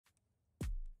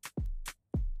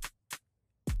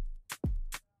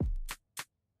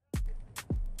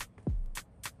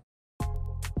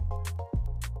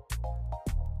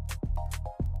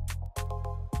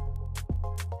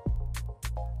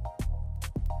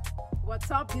What's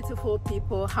up, beautiful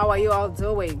people? How are you all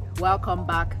doing? Welcome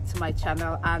back to my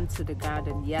channel and to the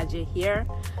garden. YAJE here,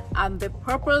 and the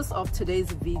purpose of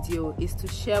today's video is to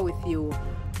share with you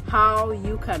how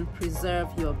you can preserve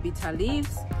your bitter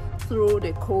leaves through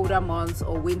the colder months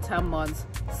or winter months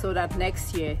so that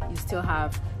next year you still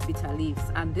have bitter leaves.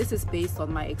 And this is based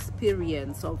on my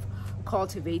experience of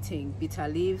cultivating bitter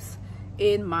leaves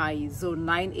in my zone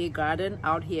 9A garden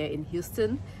out here in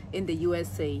Houston in the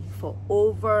USA for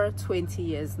over 20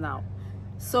 years now.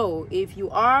 So if you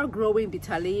are growing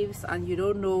bitter leaves and you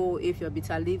don't know if your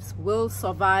bitter leaves will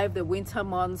survive the winter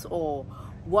months or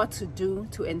what to do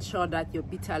to ensure that your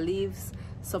bitter leaves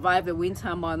survive the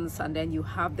winter months and then you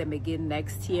have them again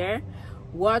next year,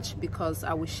 watch, because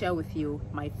I will share with you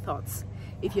my thoughts.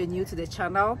 If you're new to the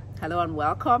channel, hello and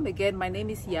welcome. Again, my name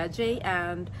is YAJE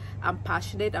and I'm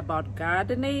passionate about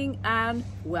gardening and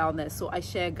wellness. So I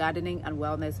share gardening and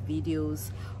wellness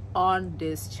videos on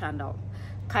this channel.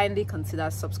 Kindly consider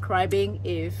subscribing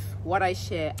if what I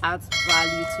share adds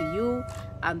value to you.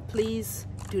 And please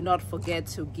do not forget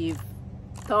to give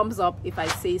thumbs up if I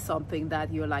say something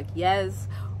that you're like, yes,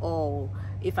 or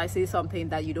if I say something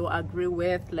that you don't agree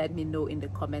with, let me know in the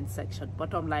comment section.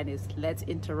 Bottom line is, let's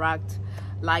interact,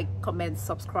 like, comment,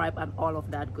 subscribe, and all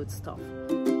of that good stuff.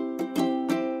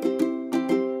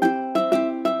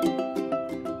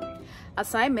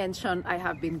 As I mentioned, I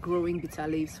have been growing bitter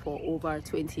leaves for over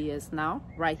 20 years now,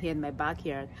 right here in my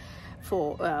backyard,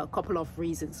 for a couple of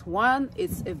reasons. One,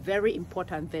 it's a very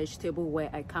important vegetable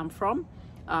where I come from.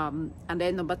 And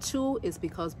then number two is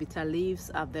because bitter leaves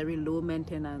are very low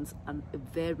maintenance and a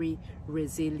very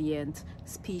resilient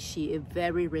species, a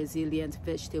very resilient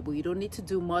vegetable. You don't need to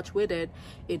do much with it.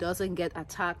 It doesn't get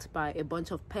attacked by a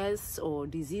bunch of pests or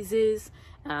diseases,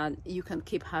 and you can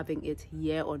keep having it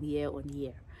year on year on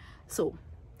year. So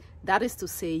that is to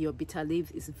say, your bitter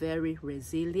leaf is very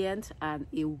resilient and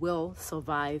it will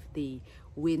survive the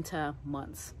winter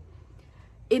months.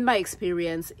 In my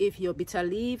experience, if your bitter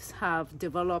leaves have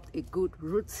developed a good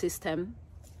root system,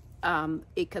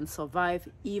 it can survive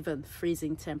even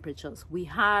freezing temperatures. We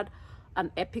had an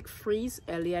epic freeze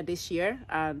earlier this year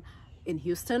in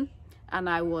Houston, and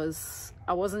I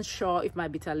wasn't sure if my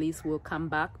bitter leaves will come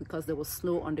back because there was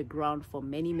snow on the ground for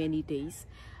many days.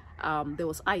 There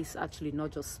was ice, actually,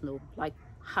 not just snow, like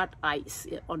hard ice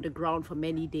on the ground for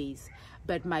many days.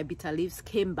 But my bitter leaves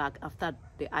came back after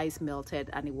the ice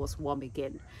melted and it was warm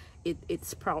again. It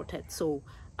sprouted. So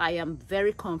I am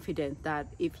very confident that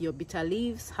if your bitter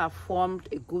leaves have formed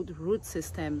a good root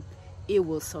system, it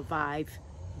will survive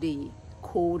the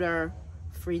colder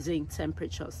freezing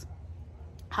temperatures.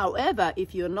 However,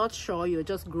 if you're not sure, you're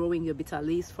just growing your bitter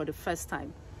leaves for the first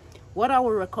time, what I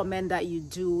would recommend that you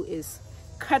do is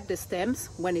cut the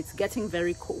stems when it's getting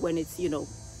very cold, when it's,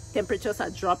 temperatures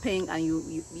are dropping and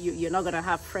you're not going to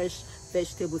have fresh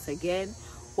vegetables again.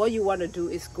 What you want to do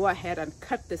is go ahead and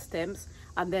cut the stems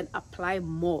and then apply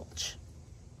mulch,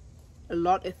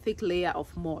 a thick layer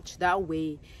of mulch. That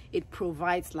way it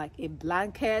provides like a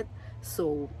blanket,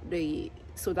 so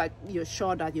that you're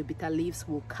sure that your bitter leaves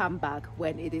will come back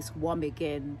when it is warm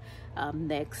again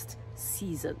next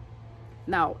season.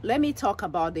 Now, let me talk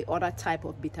about the other type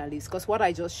of bitter leaves, because what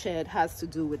I just shared has to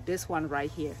do with this one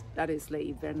right here. That is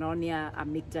the Vernonia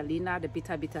amygdalina, the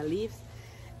bitter leaves.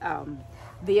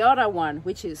 The other one,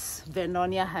 which is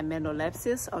Vernonia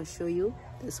hymenolapsis, I'll show you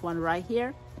this one right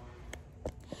here.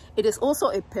 It is also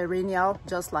a perennial,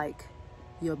 just like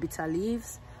your bitter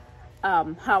leaves.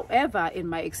 However, in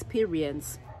my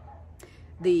experience,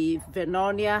 the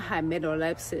Vernonia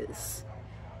hymenolapsis,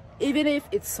 even if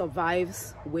it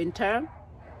survives winter,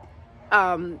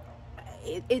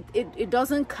 it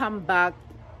doesn't come back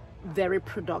very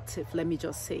productive, let me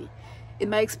just say.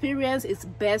 In my experience, it's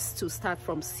best to start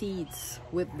from seeds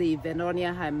with the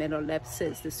Vernonia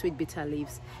hymenolapsis, the sweet bitter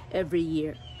leaves, every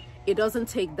year. It doesn't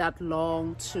take that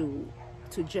long to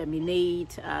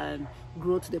germinate and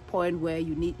grow to the point where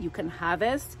you can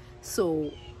harvest.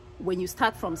 So when you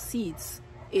start from seeds,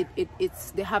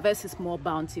 the harvest is more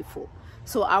bountiful.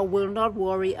 So I will not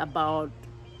worry about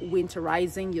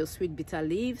winterizing your sweet bitter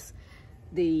leaves.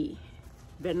 The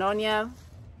Vernonia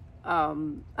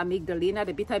amygdalina,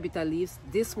 the bitter leaves,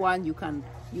 this one you can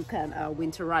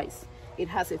winterize. It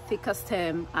has a thicker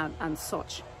stem and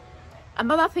such.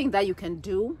 Another thing that you can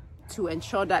do to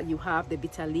ensure that you have the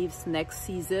bitter leaves next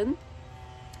season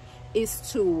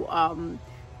is to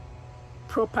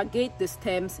propagate the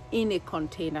stems in a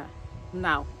container.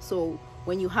 Now, so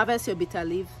when you harvest your bitter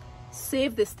leaf,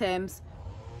 save the stems,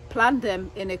 plant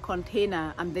them in a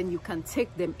container, and then you can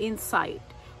take them inside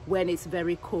when it's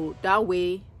very cold. That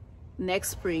way next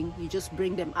spring you just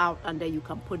bring them out and then you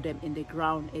can put them in the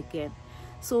ground again.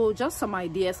 So just some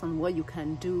ideas on what you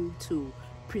can do to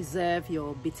preserve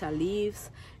your bitter leaves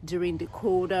during the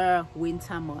colder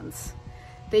winter months.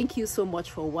 Thank you so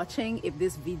much for watching. If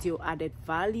this video added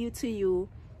value to you,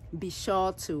 be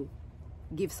sure to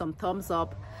give some thumbs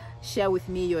up, share with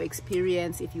me your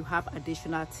experience. If you have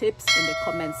additional tips, in the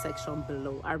comment section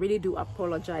below. I really do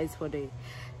apologize for the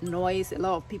noise. A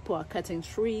lot of people are cutting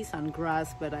trees and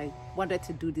grass, but I wanted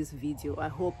to do this video. I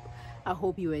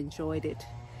hope you enjoyed it.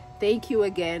 Thank you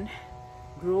again.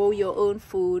 Grow your own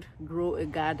food, grow a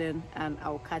garden, and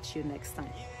I'll catch you next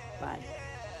time. Bye.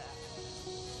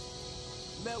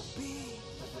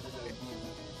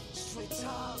 Straight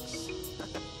talks.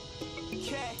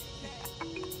 Okay.